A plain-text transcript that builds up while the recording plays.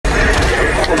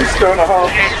gonna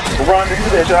run into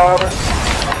the job.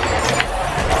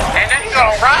 And then he's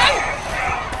gonna run?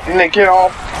 And then get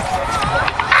off.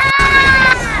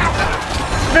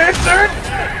 Vincent!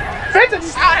 Vincent!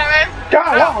 Go!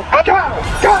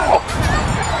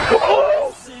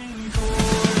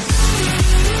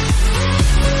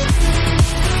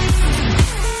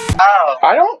 Oh.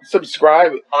 I don't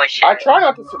subscribe. I try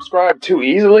not to subscribe too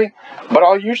easily, but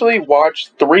I'll usually watch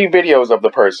 3 videos of the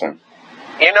person.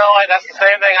 You know what? That's the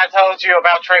same thing I told you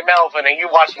about Trey Melvin, and you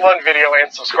watched 1 video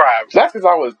and subscribed. That's because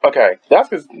I was okay. That's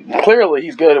because clearly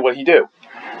he's good at what he do.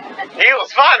 He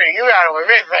was funny. You gotta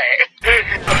admit that.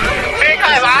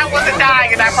 Because I wasn't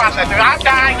dying in that process. If I'm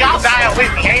dying, y'all dying with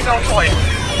me. Ain't no choice.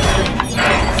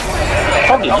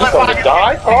 How did you supposed to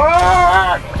die?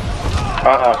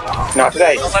 Not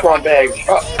today. Spawn bags.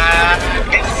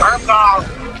 Get burped off.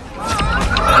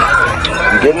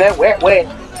 You getting that wet?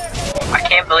 I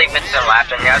can't believe Vincent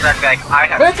laughed at me. I was like, I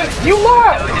have Vincent, you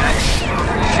laughed!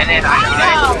 And then I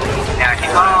can't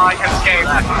escape.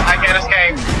 I can't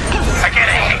escape. I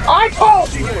can't escape. I told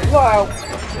you you was loud.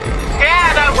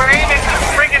 Yeah, that rain is just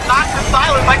freaking knocked in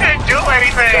silence. I couldn't do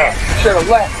anything. Yeah, should have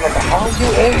left. Like, how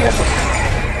you idiot?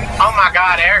 Oh my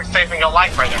God, Eric's saving your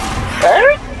life right now.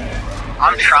 Eric?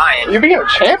 I'm trying. You being a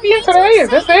champion today? Is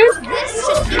this it?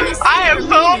 I am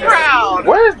so proud.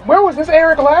 Where was this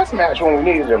Eric last match when we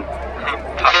needed him?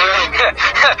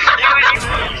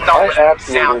 I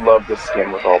absolutely love this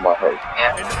skin with all my heart.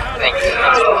 Yeah, thank you.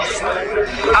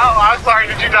 Oh, I'm sorry.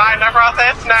 Did you die in that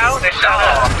process? No, they shut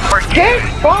up. Get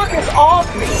Bacchus off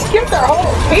me! Get their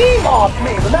whole team off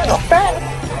me! As a matter of fact.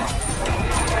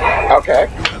 Okay.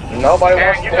 Nobody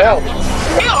wants to help.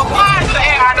 He don't fly to the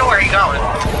air. I know where he's going.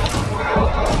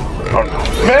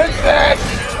 Vincent!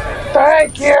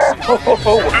 Thank you!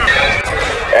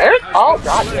 Eric? Oh,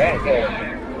 God damn it.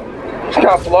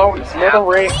 Got blown in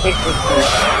smithereens.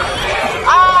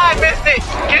 I missed it!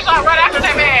 You shot right after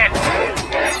that man!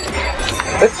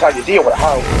 This is how you deal with a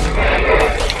hoe.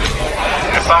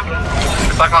 It's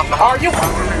like off the Are you?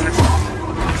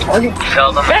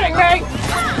 Kill them. Dang, mate!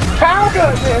 How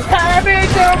does this happen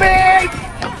to me?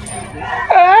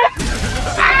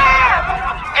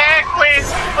 Eric, please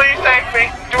take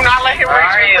me. Do not let him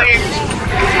reach me, please.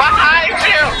 Behind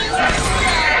you!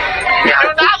 Do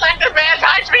not let this man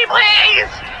touch me, please!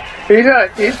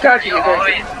 He's touching you,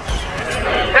 Vincent.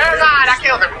 Never mind, I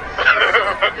killed him.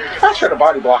 I should have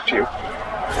body blocked you.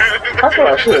 That's what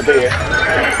I should have did.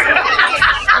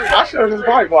 I should have just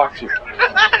body blocked you.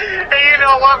 And you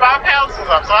know what? My pants was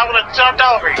up, so I would have jumped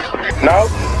over you. No.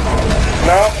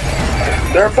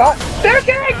 They're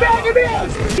gangbanging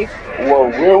me!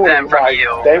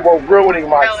 They were ruining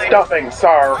my stuffing,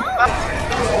 sir.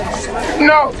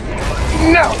 No!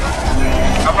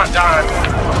 I'm not done.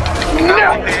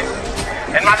 No!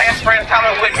 And my best friend's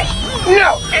coming with me.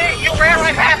 No! Hey, you ran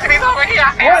right past him. He's over here. I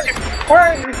found you.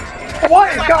 What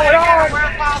is going on?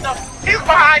 He's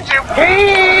behind you.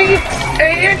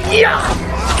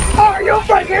 Are you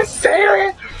fucking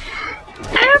serious?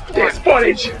 F this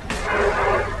footage.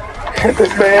 Hit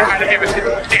this man.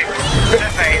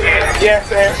 Yes,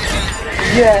 sir.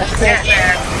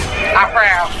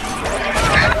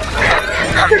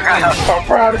 I'm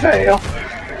proud as hell.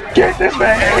 Get this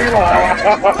man.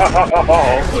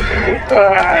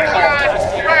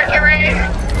 Mercury.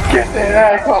 Get that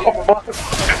ass off of us.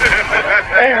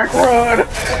 Eric, run.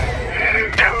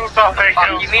 Do something.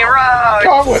 Give me a run.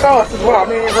 Come with us is what I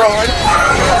mean, run.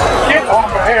 Get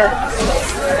off of Eric.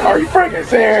 Are you freaking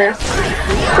serious?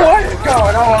 What is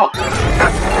going on?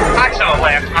 I should have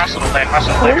left.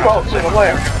 We both should have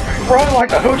left. Run like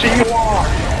the hoochie you are.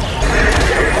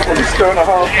 He's gonna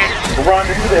run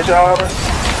into the job.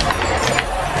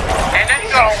 And then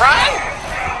he's gonna run?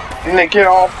 And then get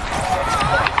off.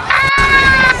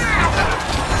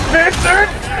 Vincent!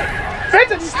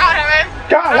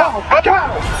 Go!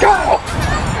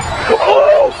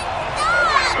 Oh!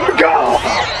 Go!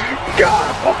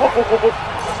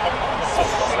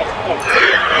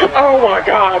 Oh my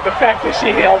God, the fact that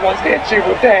she almost hit you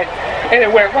with that and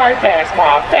it went right past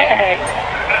my bag.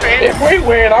 If we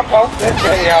win, I'm going to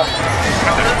jail.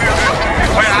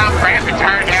 Well, I'm glad we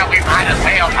turned out. We might as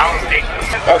well toast it.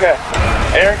 Okay.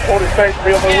 Eric, hold his face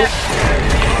real move.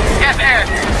 Yes, Eric.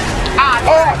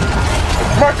 Oh!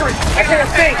 Mercury, I can't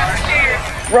see.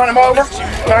 Run him over.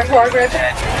 Nice work,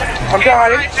 Vincent. I'm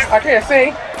dying. I can't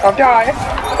see. I'm dying.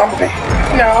 I'm gonna be.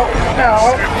 No.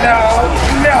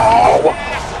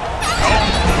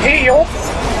 Heal.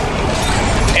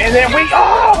 And then we.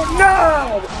 Oh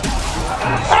no!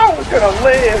 I was gonna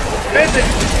live. Vincent,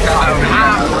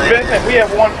 we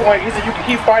have 1 point. Either you can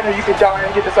keep fighting or you can die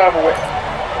and get this over with.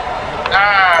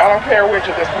 I don't care which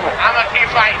at this point. I'm gonna keep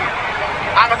fighting.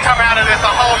 I'm gonna come out of this a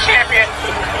whole champion.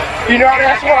 You know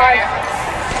that's right.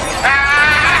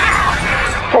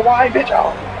 Kawaii, bitch,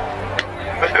 oh.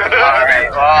 Alright,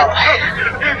 well.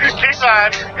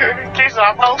 Keyshawn,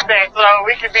 post that so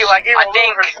we can be like, even a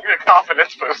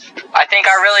confidence boost. I think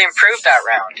I really improved that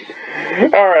round.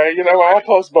 Alright, you know what? I'll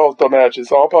post both the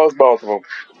matches. I'll post both of them.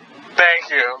 Thank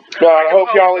you. God, I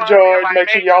hope y'all enjoyed. Make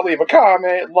sure y'all leave a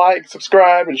comment, like,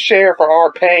 subscribe, and share for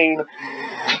our pain,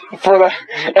 for the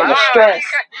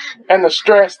and the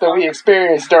stress that we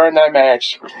experienced during that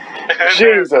match.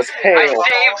 Jesus hell!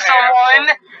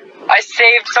 I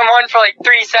saved someone for like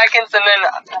 3 seconds, and then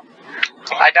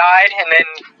I died, and then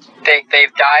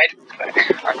they've died. I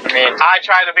mean, I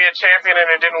tried to be a champion and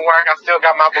it didn't work. I still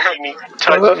got my bikini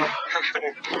touch.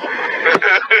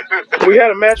 We had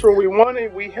a match where we won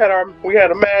it. We had a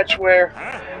match where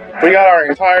we got our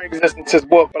entire existences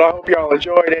whooped. But I hope y'all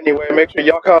enjoyed anyway. Make sure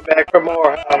y'all come back for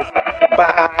more.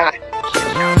 Bye.